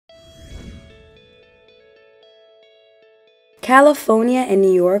California and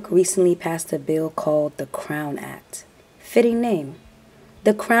New York recently passed a bill called the Crown Act. Fitting name.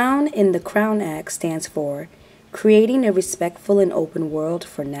 The Crown in the Crown Act stands for Creating a Respectful and Open World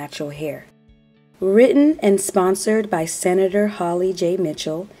for Natural Hair. Written and sponsored by Senator Holly J.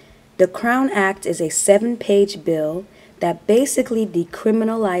 Mitchell, the Crown Act is a 7-page bill that basically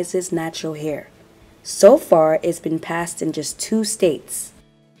decriminalizes natural hair. So far, it's been passed in just 2 states.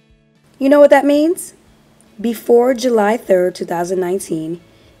 You know what that means? Before July 3rd, 2019,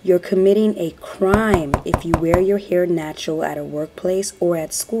 you're committing a crime if you wear your hair natural at a workplace or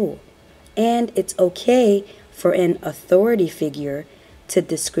at school. And it's okay for an authority figure to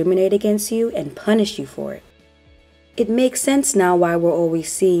discriminate against you and punish you for it. It makes sense now why we're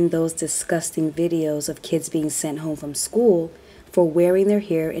always seeing those disgusting videos of kids being sent home from school for wearing their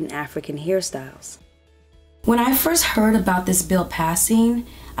hair in African hairstyles. When I first heard about this bill passing,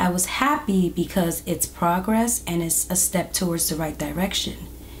 I was happy because it's progress and it's a step towards the right direction.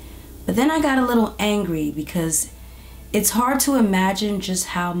 But then I got a little angry because it's hard to imagine just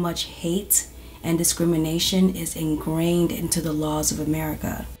how much hate and discrimination is ingrained into the laws of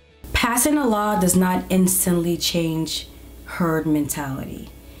America. Passing a law does not instantly change herd mentality.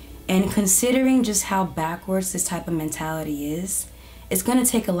 And considering just how backwards this type of mentality is, it's going to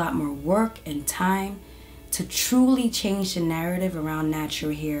take a lot more work and time to truly change the narrative around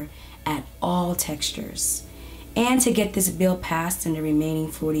natural hair at all textures, and to get this bill passed in the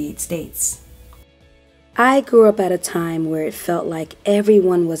remaining 48 states. I grew up at a time where it felt like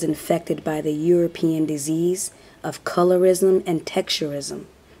everyone was infected by the European disease of colorism and texturism.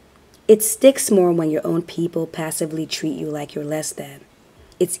 It sticks more when your own people passively treat you like you're less than.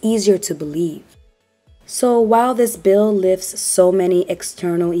 It's easier to believe. So while this bill lifts so many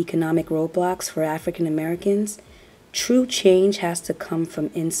external economic roadblocks for African Americans, true change has to come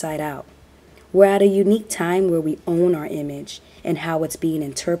from inside out. We're at a unique time where we own our image and how it's being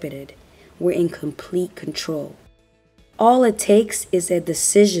interpreted. We're in complete control. All it takes is a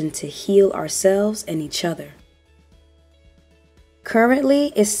decision to heal ourselves and each other.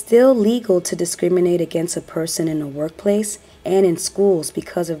 Currently, it's still legal to discriminate against a person in a workplace and in schools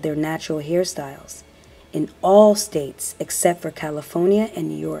because of their natural hairstyles, in all states except for California and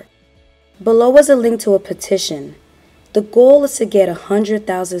New York. Below is a link to a petition. The goal is to get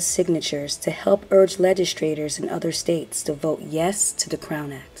 100,000 signatures to help urge legislators in other states to vote yes to the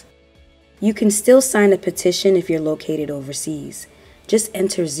Crown Act. You can still sign a petition if you're located overseas. Just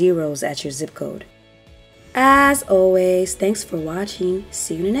enter zeros at your zip code. As always, thanks for watching.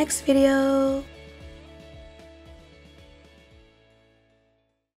 See you in the next video.